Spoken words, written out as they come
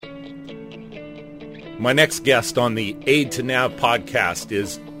My next guest on the Aid to Nav podcast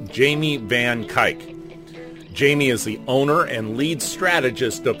is Jamie Van Cuyk. Jamie is the owner and lead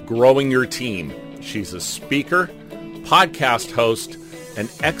strategist of Growing Your Team. She's a speaker, podcast host, an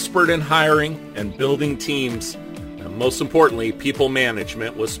expert in hiring and building teams, and most importantly, people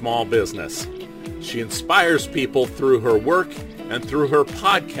management with small business. She inspires people through her work and through her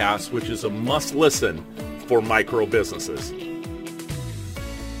podcast, which is a must-listen for micro businesses.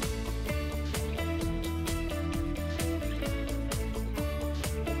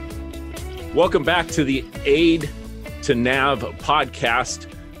 Welcome back to the Aid to Nav podcast.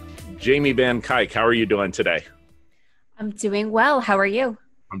 Jamie Van Cuyk, how are you doing today? I'm doing well. How are you?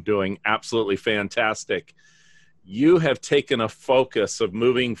 I'm doing absolutely fantastic. You have taken a focus of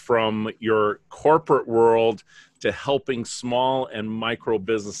moving from your corporate world to helping small and micro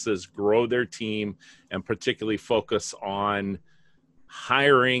businesses grow their team and particularly focus on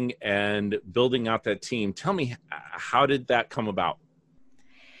hiring and building out that team. Tell me, how did that come about?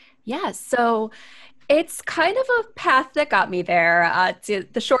 Yeah, so it's kind of a path that got me there.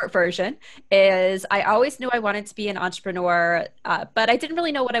 The short version is I always knew I wanted to be an entrepreneur, but I didn't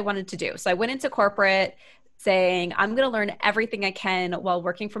really know what I wanted to do. So I went into corporate saying, I'm going to learn everything I can while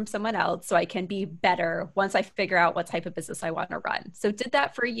working from someone else so I can be better once I figure out what type of business I want to run. So did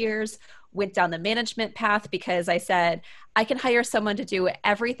that for years, went down the management path because I said, I can hire someone to do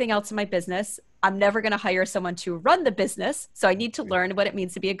everything else in my business. I'm never going to hire someone to run the business. So I need to learn what it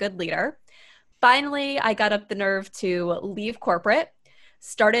means to be a good leader. Finally, I got up the nerve to leave corporate,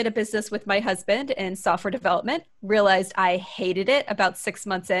 started a business with my husband in software development, realized I hated it about 6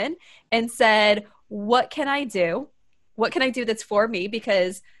 months in, and said, what can I do? What can I do that's for me?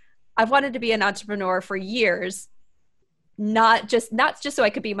 Because I've wanted to be an entrepreneur for years, not just so I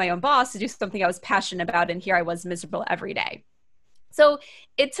could be my own boss, to do something I was passionate about. And here I was miserable every day. So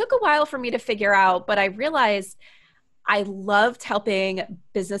it took a while for me to figure out, but I realized I loved helping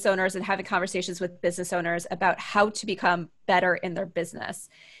business owners and having conversations with business owners about how to become better in their business.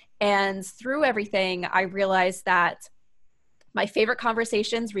 And through everything, I realized that my favorite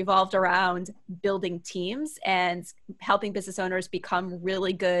conversations revolved around building teams and helping business owners become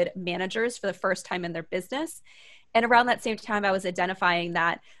really good managers for the first time in their business. And around that same time, I was identifying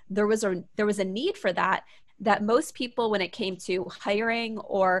that there was a need for that most people, when it came to hiring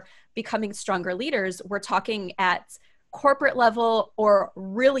or becoming stronger leaders, were talking at corporate level or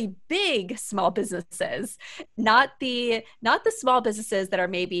really big small businesses, not the small businesses that are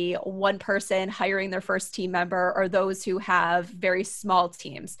maybe one person hiring their first team member or those who have very small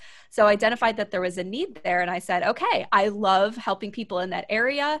teams. So I identified that there was a need there. And I said, okay, I love helping people in that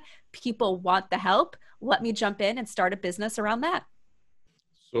area. People want the help. Let me jump in and start a business around that.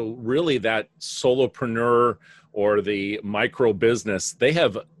 So really that solopreneur or the micro business, they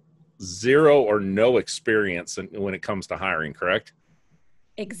have zero or no experience when it comes to hiring, correct?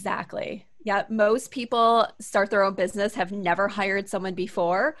 Exactly. Yeah. Most people start their own business, have never hired someone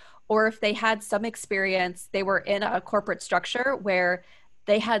before, or if they had some experience, they were in a corporate structure where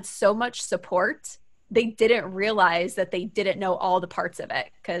they had so much support, they didn't realize that they didn't know all the parts of it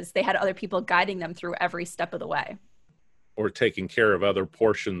because they had other people guiding them through every step of the way. Or taking care of other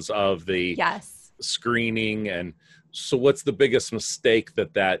portions of the screening. And so what's the biggest mistake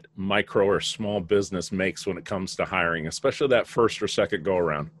that micro or small business makes when it comes to hiring, especially that first or second go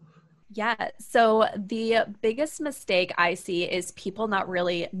around? Yeah. So the biggest mistake I see is people not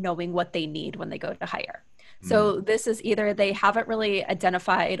really knowing what they need when they go to hire. So this is either they haven't really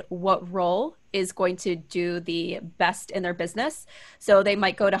identified what role is going to do the best in their business. So they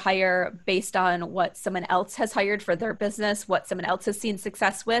might go to hire based on what someone else has hired for their business, what someone else has seen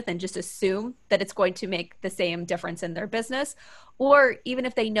success with, and just assume that it's going to make the same difference in their business. Or even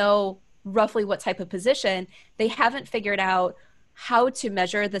if they know roughly what type of position, they haven't figured out how to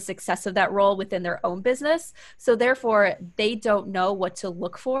measure the success of that role within their own business. So therefore, they don't know what to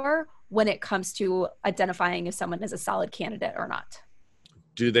look for when it comes to identifying if someone is a solid candidate or not.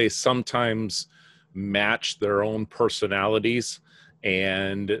 Do they sometimes match their own personalities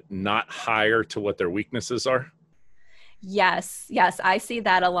and not hire to what their weaknesses are? Yes, I see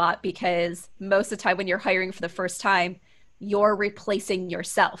that a lot because most of the time when you're hiring for the first time, you're replacing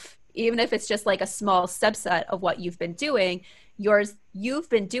yourself. Even if it's just like a small subset of what you've been doing, you've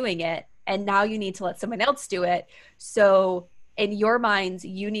been doing it and now you need to let someone else do it. So in your mind,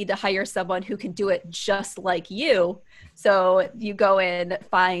 you need to hire someone who can do it just like you. So you go and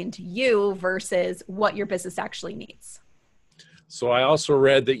find you versus what your business actually needs. So I also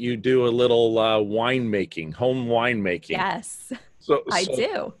read that you do a little winemaking, home winemaking. Yes, so I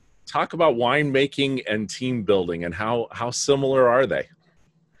do. Talk about winemaking and team building and how similar are they?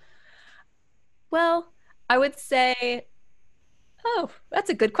 Well, I would say, oh, that's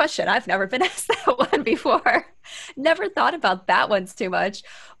a good question. I've never been asked that one before. Never thought about that one too much.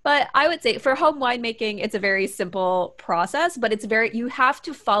 But I would say for home winemaking, it's a very simple process, but you have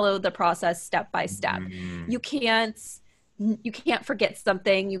to follow the process step by step. Mm. You can't you can't forget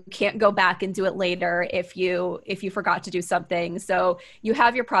something. You can't go back and do it later if you forgot to do something. So you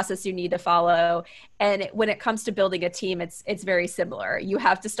have your process you need to follow. And when it comes to building a team, it's very similar. You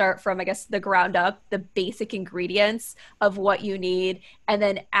have to start from, I guess, the ground up, the basic ingredients of what you need, and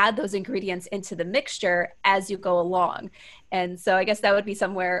then add those ingredients into the mixture as you go along. And so I guess that would be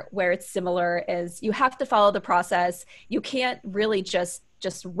somewhere where it's similar is you have to follow the process. You can't really just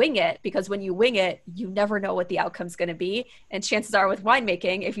wing it, because when you wing it, you never know what the outcome's going to be. And chances are with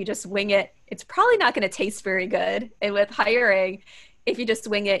winemaking, if you just wing it, it's probably not going to taste very good. And with hiring, if you just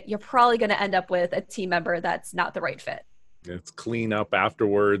wing it, you're probably going to end up with a team member that's not the right fit. It's clean up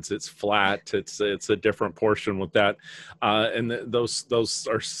afterwards. It's flat. It's a different portion with that, those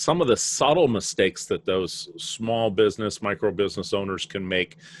are some of the subtle mistakes that those small business, micro business owners can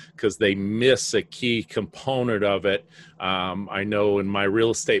make because they miss a key component of it. I know in my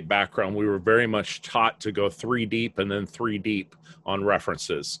real estate background, we were very much taught to go 3 deep and then 3 deep on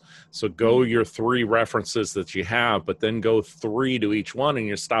references. So go your 3 references that you have, but then go 3 to each one, and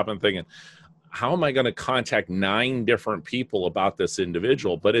you're stopping thinking, how am I going to contact 9 different people about this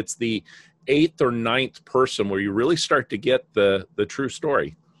individual? But it's the 8th or 9th person where you really start to get the true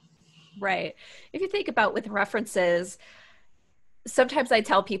story. Right. If you think about with references, sometimes I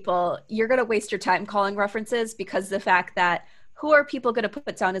tell people you're going to waste your time calling references, because the fact that who are people going to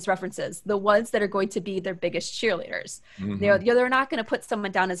put down as references? The ones that are going to be their biggest cheerleaders. Mm-hmm. They're not going to put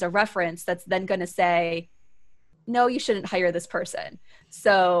someone down as a reference that's then going to say, no, you shouldn't hire this person.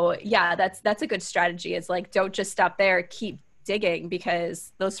 So yeah, that's a good strategy. It's like, don't just stop there, keep digging,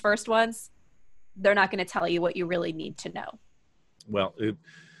 because those first ones, they're not going to tell you what you really need to know. Well,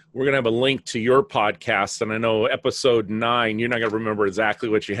 we're going to have a link to your podcast, and I know episode 9, you're not going to remember exactly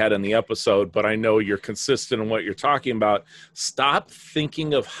what you had in the episode, but I know you're consistent in what you're talking about. Stop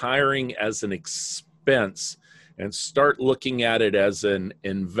thinking of hiring as an expense and start looking at it as an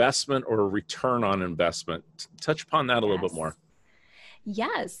investment or a return on investment. Touch upon that a little bit more.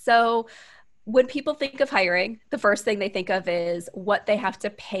 Yes. So when people think of hiring, the first thing they think of is what they have to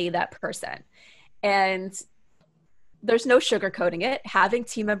pay that person. And there's no sugarcoating it. Having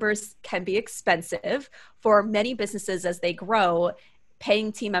team members can be expensive. For many businesses as they grow,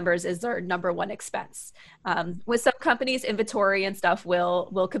 paying team members is their number one expense. With some companies, inventory and stuff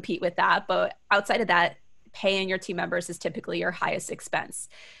will compete with that. But outside of that, paying your team members is typically your highest expense.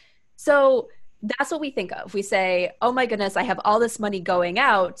 So that's what we think of. We say, oh my goodness, I have all this money going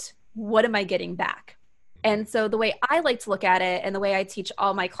out. What am I getting back? And so the way I like to look at it, and the way I teach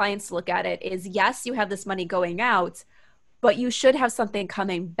all my clients to look at it, is yes, you have this money going out, but you should have something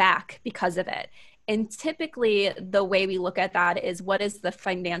coming back because of it. And typically the way we look at that is, what is the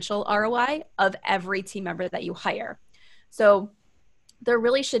financial ROI of every team member that you hire? So there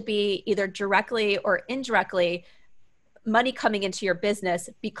really should be either directly or indirectly money coming into your business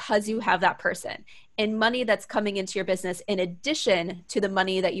because you have that person, and money that's coming into your business in addition to the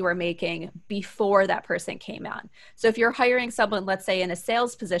money that you were making before that person came on. So if you're hiring someone, let's say in a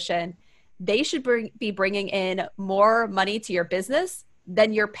sales position, they should be bringing in more money to your business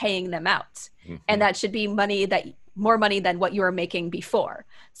than you're paying them out. Mm-hmm. And that should be more money than what you were making before.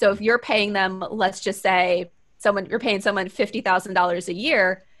 So if you're paying them, let's just say you're paying someone $50,000 a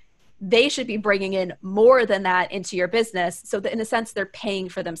year, they should be bringing in more than that into your business. So that in a sense, they're paying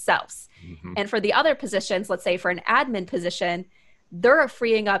for themselves. Mm-hmm. And for the other positions, let's say for an admin position, they're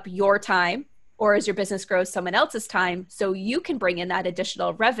freeing up your time, or as your business grows, someone else's time, so you can bring in that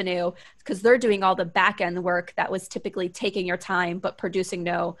additional revenue, because they're doing all the back end work that was typically taking your time but producing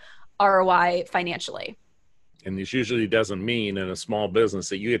no ROI financially. And this usually doesn't mean in a small business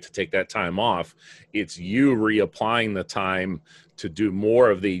that you get to take that time off. It's you reapplying the time to do more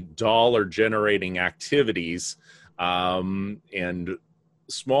of the dollar generating activities. And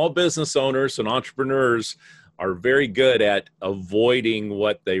small business owners and entrepreneurs are very good at avoiding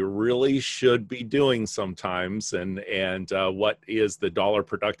what they really should be doing sometimes, and what is the dollar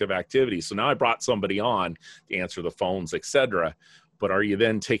productive activity. So now I brought somebody on to answer the phones, etc. But are you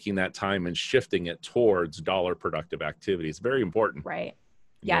then taking that time and shifting it towards dollar productive activities? Very important. Right.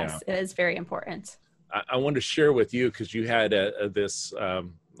 Yes, yeah. It is very important. I wanted to share with you, because you had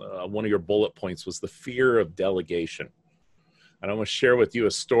one of your bullet points was the fear of delegation. And I'm going to share with you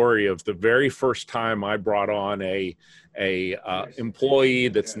a story of the very first time I brought on a employee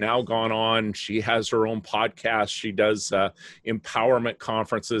that's now gone on. She has her own podcast. She does empowerment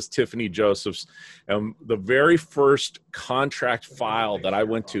conferences, Tiffany Josephs. The very first contract file that I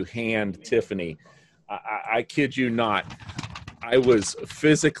went to hand Tiffany, I kid you not, I was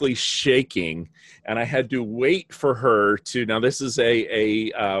physically shaking, and I had to wait for her to. Now, this is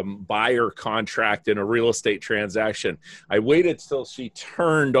a buyer contract in a real estate transaction. I waited till she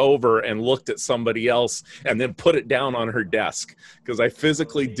turned over and looked at somebody else, and then put it down on her desk, because I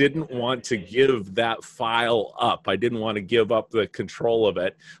physically didn't want to give that file up. I didn't want to give up the control of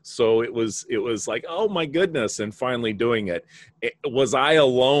it. So it was like, oh my goodness, and finally doing it. Was I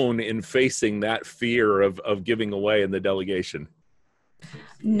alone in facing that fear of giving away in the delegation?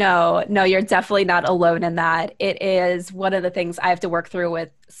 No, no, you're definitely not alone in that. It is one of the things I have to work through with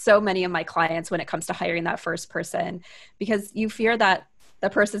so many of my clients when it comes to hiring that first person, because you fear that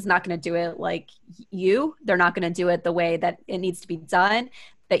the person's not going to do it like you. They're not going to do it the way that it needs to be done,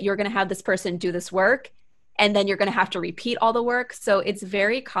 that you're going to have this person do this work, and then you're going to have to repeat all the work. So it's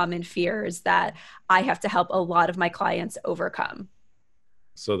very common fears that I have to help a lot of my clients overcome.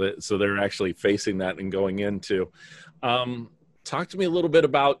 So they're actually facing that and going into. Talk to me a little bit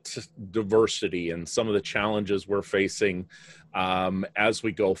about diversity and some of the challenges we're facing as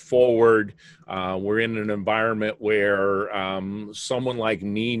we go forward. We're in an environment where someone like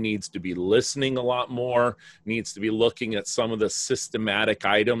me needs to be listening a lot more, needs to be looking at some of the systematic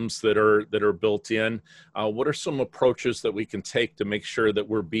items that are built in. What are some approaches that we can take to make sure that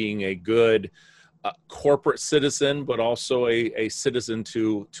we're being a good corporate citizen, but also a citizen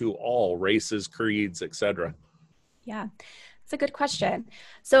to all races, creeds, etc.? Yeah. It's a good question.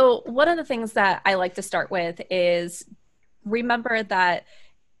 So one of the things that I like to start with is remember that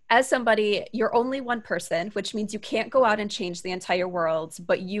as somebody, you're only one person, which means you can't go out and change the entire world,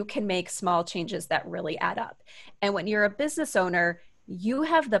 but you can make small changes that really add up. And when you're a business owner, you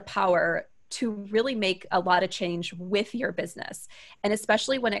have the power to really make a lot of change with your business. And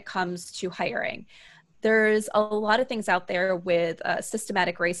especially when it comes to hiring. There's a lot of things out there with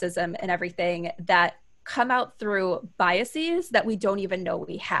systematic racism and everything that come out through biases that we don't even know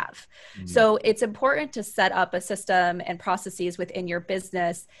we have. So it's important to set up a system and processes within your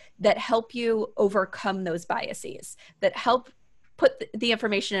business that help you overcome those biases, that help put the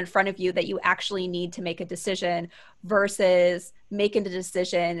information in front of you that you actually need to make a decision versus making a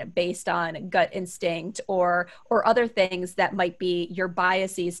decision based on gut instinct or other things that might be your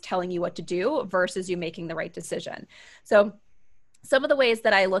biases telling you what to do versus you making the right decision. So some of the ways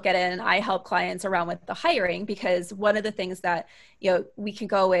that I look at it and I help clients around with the hiring, because one of the things that, we can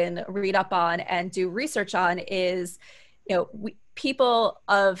go and read up on and do research on is, people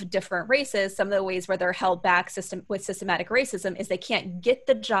of different races, some of the ways where they're held back with systematic racism is they can't get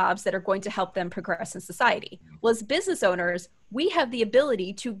the jobs that are going to help them progress in society. Well, as business owners, we have the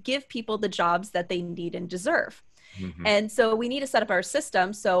ability to give people the jobs that they need and deserve. Mm-hmm. And so we need to set up our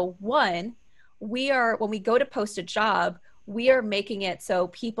system. So one, when we go to post a job, we are making it so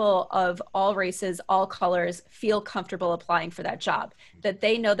people of all races, all colors feel comfortable applying for that job, that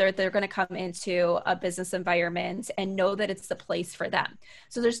they know that they're going to come into a business environment and know that it's the place for them.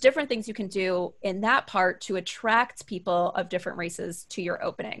 So there's different things you can do in that part to attract people of different races to your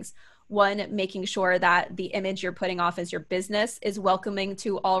openings. One, making sure that the image you're putting off as your business is welcoming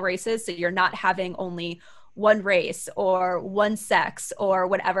to all races. So you're not having only one race or one sex or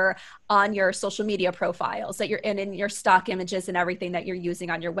whatever on your social media profiles that you're in your stock images and everything that you're using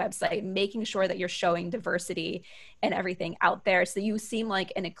on your website, making sure that you're showing diversity and everything out there so you seem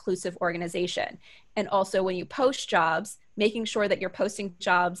like an inclusive organization. And also when you post jobs, making sure that you're posting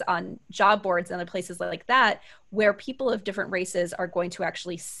jobs on job boards and other places like that where people of different races are going to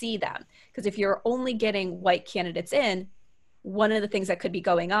actually see them. Because if you're only getting white candidates in, one of the things that could be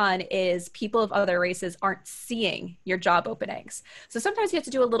going on is people of other races aren't seeing your job openings. So sometimes you have to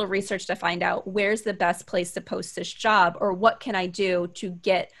do a little research to find out where's the best place to post this job, or what can I do to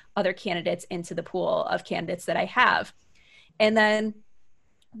get other candidates into the pool of candidates that I have. And then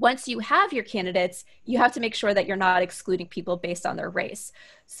once you have your candidates, you have to make sure that you're not excluding people based on their race.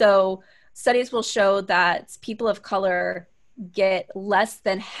 So studies will show that people of color get less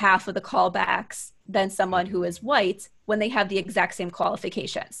than half of the callbacks than someone who is white when they have the exact same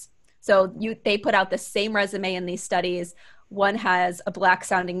qualifications. So they put out the same resume in these studies. One has a black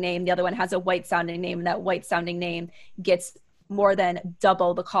sounding name, the other one has a white sounding name, and that white sounding name gets more than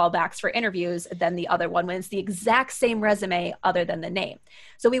double the callbacks for interviews than the other one when it's the exact same resume other than the name.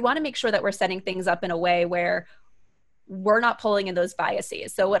 So we want to make sure that we're setting things up in a way where we're not pulling in those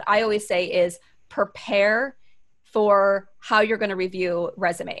biases. So what I always say is prepare for how you're going to review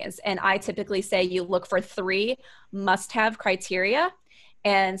resumes. And I typically say you look for 3 must-have criteria.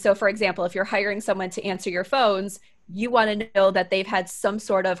 And so, for example, if you're hiring someone to answer your phones, you want to know that they've had some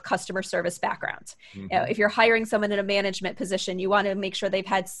sort of customer service background. Mm-hmm. If you're hiring someone in a management position, you want to make sure they've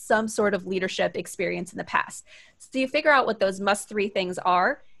had some sort of leadership experience in the past. So you figure out what those must 3 things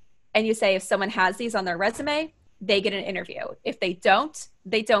are, and you say if someone has these on their resume, they get an interview. If they don't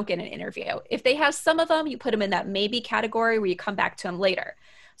get an interview. If they have some of them, you put them in that maybe category where you come back to them later.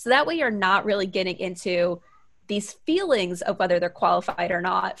 So that way you're not really getting into these feelings of whether they're qualified or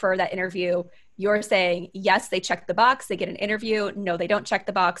not for that interview. You're saying, yes, they check the box, they get an interview. No, they don't check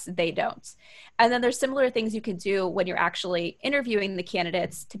the box, they don't. And then there's similar things you can do when you're actually interviewing the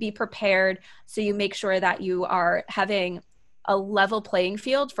candidates to be prepared. So you make sure that you are having a level playing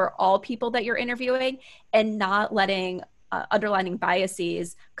field for all people that you're interviewing and not letting underlining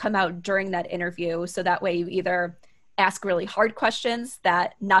biases come out during that interview. So that way you either ask really hard questions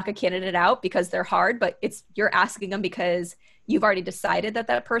that knock a candidate out because they're hard, but you're asking them because you've already decided that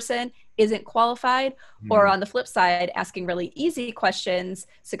that person isn't qualified, or on the flip side, asking really easy questions.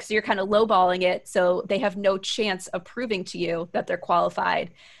 So you're kind of lowballing it. So they have no chance of proving to you that they're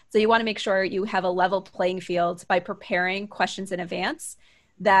qualified. So you want to make sure you have a level playing field by preparing questions in advance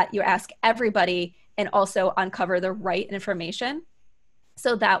that you ask everybody and also uncover the right information.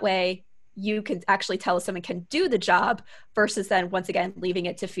 So that way you can actually tell if someone can do the job versus then once again, leaving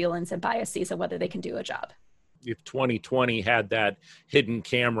it to feelings and biases of whether they can do a job. If 2020 had that hidden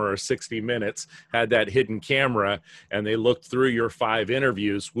camera, or 60 Minutes had that hidden camera, and they looked through your 5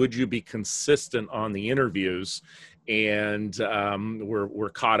 interviews, would you be consistent on the interviews? And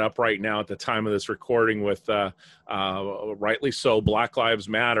we're caught up right now at the time of this recording with, rightly so, Black Lives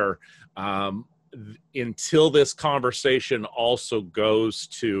Matter. Until this conversation also goes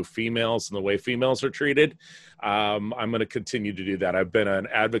to females and the way females are treated, I'm going to continue to do that. I've been an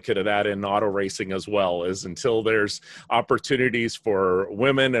advocate of that in auto racing as well, is until there's opportunities for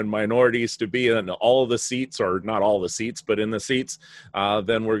women and minorities to be in all the seats, or not all the seats, but in the seats,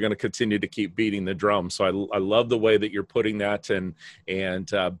 then we're going to continue to keep beating the drum. So I love the way that you're putting that and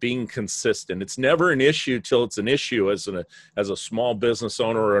being consistent. It's never an issue till it's an issue as a small business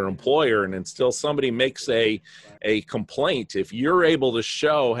owner or an employer, and until somebody makes a complaint. If you're able to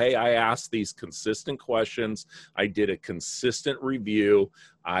show, hey, I asked these consistent questions, I did a consistent review,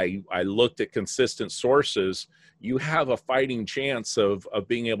 I looked at consistent sources, you have a fighting chance of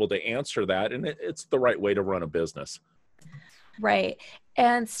being able to answer that. And it's the right way to run a business. Right.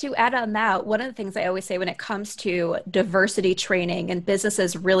 And to add on that, one of the things I always say when it comes to diversity training and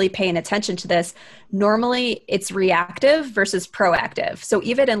businesses really paying attention to this, normally it's reactive versus proactive. So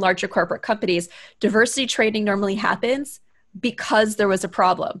even in larger corporate companies, diversity training normally happens because there was a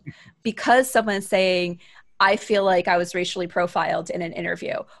problem, because someone's saying, I feel like I was racially profiled in an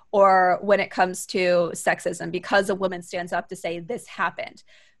interview, or when it comes to sexism, because a woman stands up to say this happened.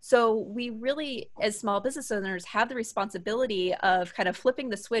 So we really, as small business owners, have the responsibility of kind of flipping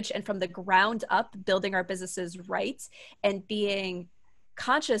the switch and from the ground up, building our businesses right and being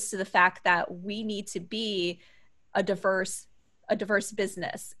conscious to the fact that we need to be a diverse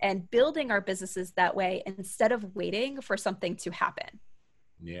business and building our businesses that way instead of waiting for something to happen.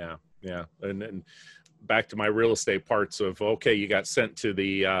 Yeah. And back to my real estate parts of, okay, you got sent to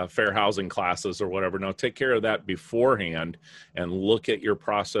the fair housing classes or whatever. Now take care of that beforehand and look at your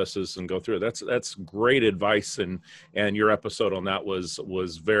processes and go through it. That's great advice. And your episode on that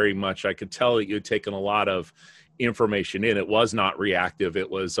was very much, I could tell that you'd taken a lot of information in. It was not reactive. It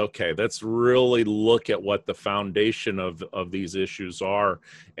was, okay, let's really look at what the foundation of these issues are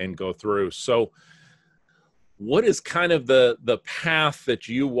and go through. So what is kind of the path that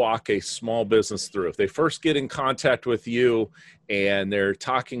you walk a small business through? If they first get in contact with you and they're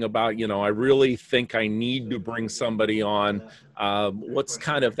talking about, I really think I need to bring somebody on, what's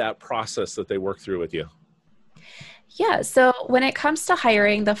kind of that process that they work through with you? Yeah. So when it comes to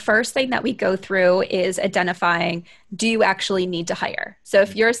hiring, the first thing that we go through is identifying, do you actually need to hire? So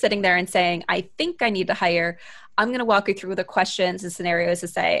if you're sitting there and saying, I think I need to hire, I'm going to walk you through the questions and scenarios to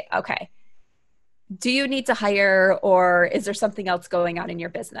say, okay, do you need to hire, or is there something else going on in your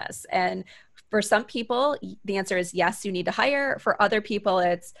business? And for some people, the answer is yes, you need to hire. For other people,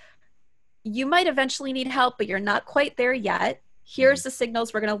 it's you might eventually need help, but you're not quite there yet. Here's the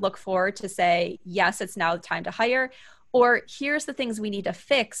signals we're going to look for to say, yes, it's now the time to hire. Or here's the things we need to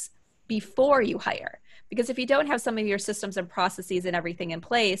fix before you hire. Because if you don't have some of your systems and processes and everything in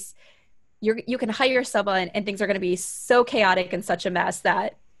place, you can hire someone and things are going to be so chaotic and such a mess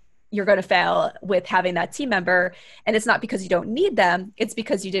that you're going to fail with having that team member. And it's not because you don't need them, it's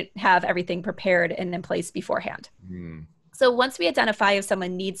because you didn't have everything prepared and in place beforehand. Mm. So once we identify if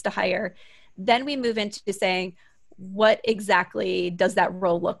someone needs to hire, then we move into saying, what exactly does that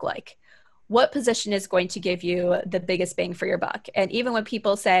role look like? What position is going to give you the biggest bang for your buck? And even when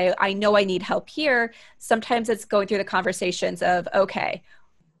people say, I know I need help here, sometimes it's going through the conversations of, okay,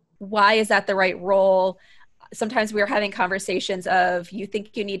 why is that the right role? Sometimes we're having conversations of, you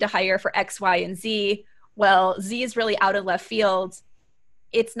think you need to hire for X, Y, and Z. Well, Z is really out of left field.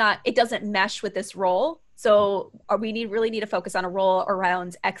 It doesn't mesh with this role. So really need to focus on a role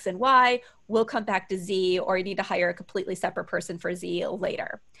around X and Y. We'll come back to Z, or you need to hire a completely separate person for Z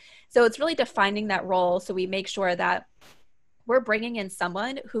later. So it's really defining that role. So we make sure that we're bringing in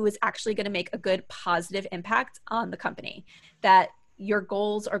someone who is actually going to make a good positive impact on the company, that your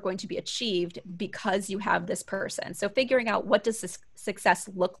goals are going to be achieved because you have this person. So figuring out what does this success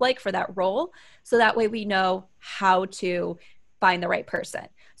look like for that role, so that way we know how to find the right person.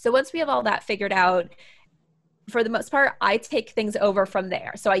 So once we have all that figured out, for the most part, I take things over from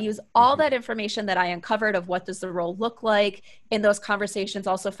there. So I use all that information that I uncovered of what does the role look like in those conversations,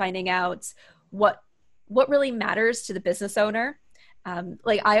 also finding out what really matters to the business owner.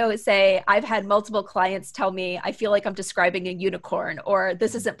 Like I always say, I've had multiple clients tell me, I feel like I'm describing a unicorn, or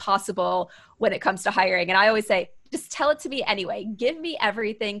this isn't possible when it comes to hiring. And I always say, just tell it to me anyway. Give me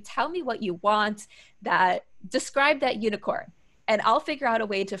everything. Tell me what you want, describe that unicorn. And I'll figure out a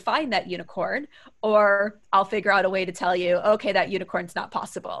way to find that unicorn, or I'll figure out a way to tell you, okay, that unicorn's not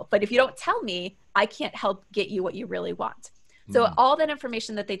possible. But if you don't tell me, I can't help get you what you really want. So all that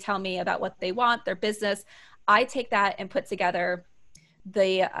information that they tell me about what they want, their business, I take that and put together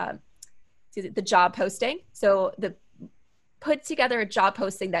the job posting. So put together a job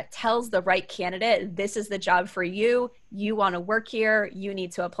posting that tells the right candidate, this is the job for you. You want to work here. You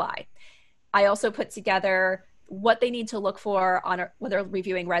need to apply. I also put together what they need to look for when they're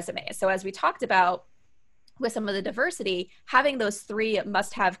reviewing resumes. So as we talked about with some of the diversity, having those 3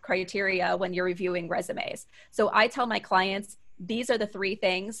 must-have criteria when you're reviewing resumes. So I tell my clients, these are the 3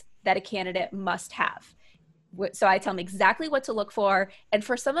 things that a candidate must have. So I tell them exactly what to look for, and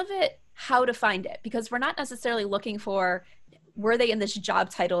for some of it, how to find it, because we're not necessarily looking for, were they in this job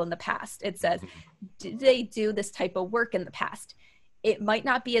title in the past? It says, did they do this type of work in the past? It might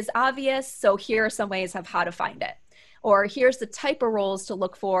not be as obvious, so here are some ways of how to find it. Or here's the type of roles to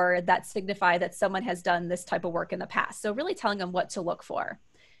look for that signify that someone has done this type of work in the past. So really telling them what to look for.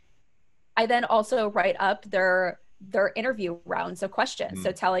 I then also write up their interview rounds of questions.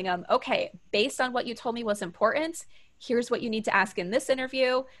 So telling them, okay, based on what you told me was important, here's what you need to ask in this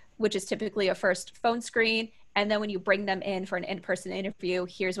interview, which is typically a first phone screen. And then when you bring them in for an in-person interview,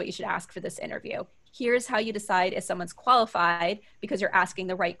 here's what you should ask for this interview. Here's how you decide if someone's qualified, because you're asking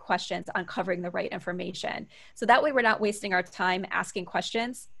the right questions, uncovering the right information. So that way we're not wasting our time asking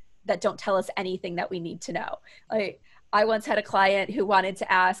questions that don't tell us anything that we need to know. Like, I once had a client who wanted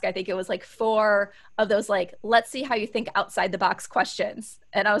to ask, I think it was like 4 of those, like, let's see how you think outside the box questions.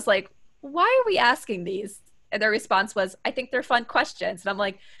 And I was like, why are we asking these? And their response was, I think they're fun questions. And I'm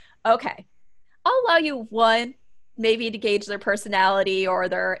like, okay, I'll allow you 1, maybe to gauge their personality or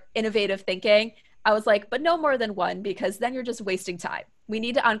their innovative thinking. I was like, but no more than 1, because then you're just wasting time. We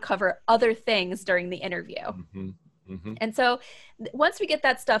need to uncover other things during the interview. And so once we get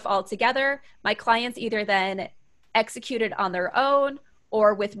that stuff all together, my clients either then execute it on their own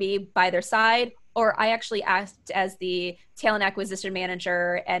or with me by their side, or I actually act as the talent acquisition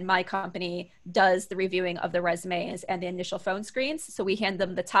manager, and my company does the reviewing of the resumes and the initial phone screens. So we hand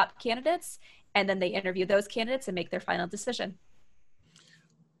them the top candidates, and then they interview those candidates and make their final decision.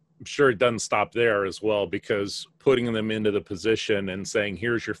 I'm sure it doesn't stop there as well, because putting them into the position and saying,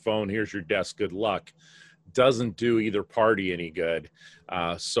 here's your phone, here's your desk, good luck, doesn't do either party any good.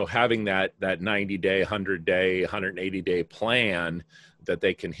 So having that 90-day, 100-day, 180-day plan that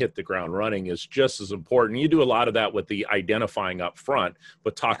they can hit the ground running is just as important. You do a lot of that with the identifying up front,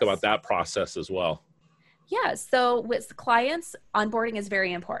 but talk about that process as well. Yeah. So with clients, onboarding is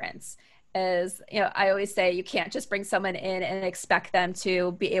very important. Is, I always say you can't just bring someone in and expect them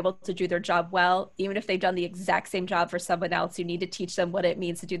to be able to do their job well. Even if they've done the exact same job for someone else, you need to teach them what it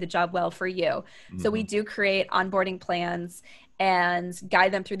means to do the job well for you. So we do create onboarding plans and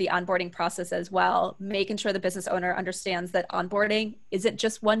guide them through the onboarding process as well, making sure the business owner understands that onboarding isn't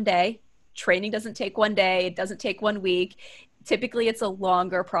just one day. Training doesn't take one day. It doesn't take 1 week. Typically, it's a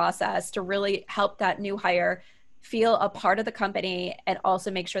longer process to really help that new hire feel a part of the company, and also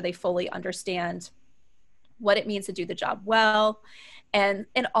make sure they fully understand what it means to do the job well. and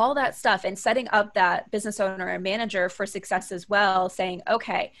all that stuff, and setting up that business owner and manager for success as well, saying,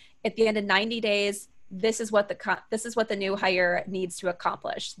 okay, at the end of 90 days, this is what the new hire needs to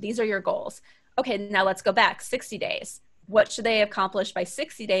accomplish. These are your goals. Okay, now let's go back 60 days. What should they accomplish by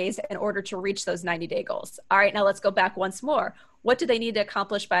 60 days in order to reach those 90-day goals? All right, now let's go back once more. What do they need to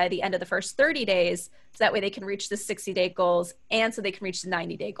accomplish by the end of the first 30 days so that way they can reach the 60-day goals and so they can reach the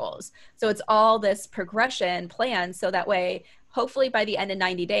 90-day goals? So it's all this progression plan, so that way, hopefully by the end of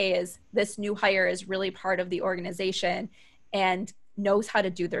 90 days, this new hire is really part of the organization and knows how to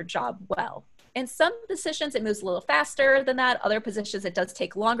do their job well. In some positions, it moves a little faster than that. Other positions, it does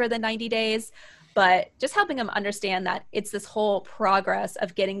take longer than 90 days. But just helping them understand that it's this whole progress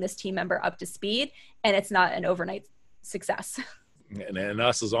of getting this team member up to speed, and it's not an overnight success. And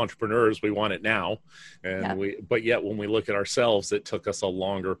us as entrepreneurs, we want it now. But yet when we look at ourselves, it took us a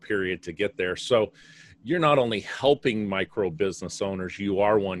longer period to get there. So you're not only helping micro business owners, you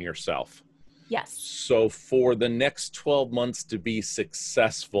are one yourself. Yes. So for the next 12 months to be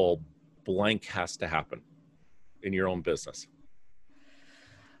successful, blank has to happen in your own business.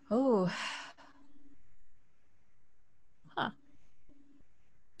 Oh,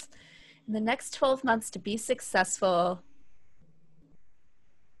 in the next 12 months to be successful.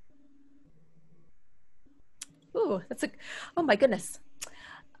 Oh my goodness.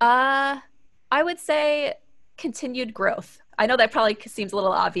 I would say continued growth. I know that probably seems a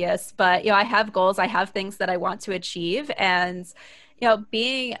little obvious, but I have goals. I have things that I want to achieve, and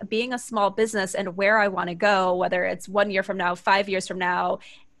being a small business and where I want to go, whether it's 1 year from now, 5 years from now,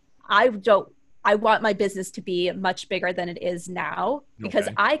 I want my business to be much bigger than it is now, because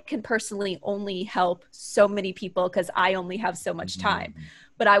I can personally only help so many people because I only have so much time.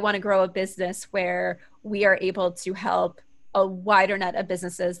 But I want to grow a business where we are able to help a wider net of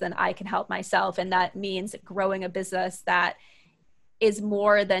businesses than I can help myself. And that means growing a business that is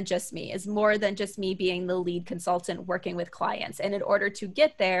more than just me being the lead consultant working with clients. And in order to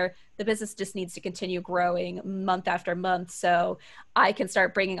get there, the business just needs to continue growing month after month. So I can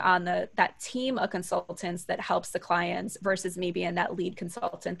start bringing on that team of consultants that helps the clients versus me being that lead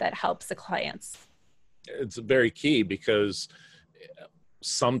consultant that helps the clients. It's very key, because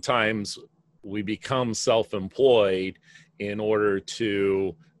sometimes we become self-employed in order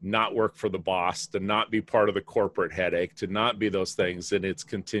to not work for the boss, to not be part of the corporate headache, to not be those things. And it's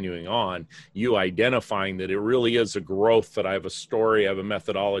continuing on. You identifying that it really is a growth, that I have a story, I have a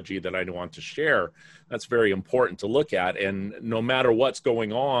methodology that I want to share. That's very important to look at. And no matter what's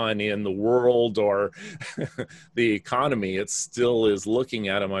going on in the world or the economy, it still is looking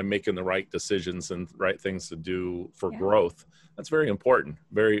at, am I making the right decisions and right things to do for growth? That's very important.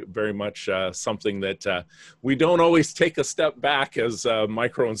 Very, very much something that we don't always take a step back as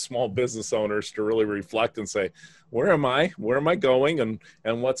micro and small business owners to really reflect and say, where am I? Where am I going?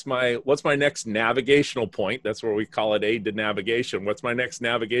 And what's my next navigational point? That's where we call it aid to navigation. What's my next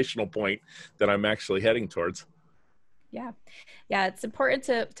navigational point that I'm actually heading towards? Yeah. It's important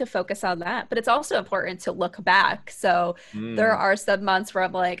to focus on that, but it's also important to look back. So there are some months where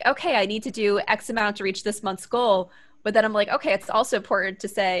I'm like, okay, I need to do X amount to reach this month's goal. But then I'm like, okay, it's also important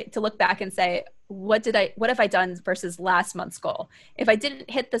to look back and say, what have I done versus last month's goal? If I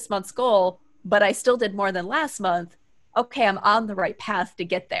didn't hit this month's goal, but I still did more than last month, okay, I'm on the right path to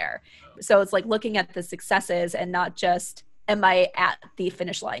get there. So it's like looking at the successes and not just, am I at the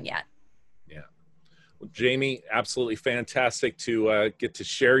finish line yet? Yeah. Well, Jamie, absolutely fantastic to get to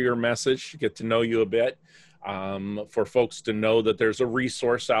share your message, get to know you a bit. For folks to know that there's a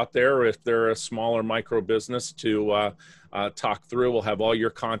resource out there if they're a smaller micro business to talk through. We'll have all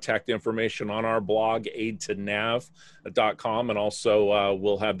your contact information on our blog, aidtonav.com, and also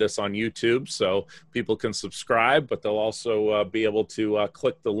we'll have this on YouTube so people can subscribe, but they'll also be able to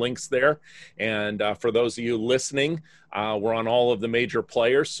click the links there. And for those of you listening, we're on all of the major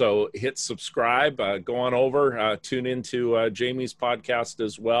players, so hit subscribe, go on over, tune into Jamie's podcast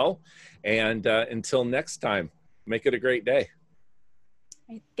as well. And until next time, make it a great day.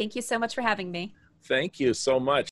 Thank you so much for having me. Thank you so much.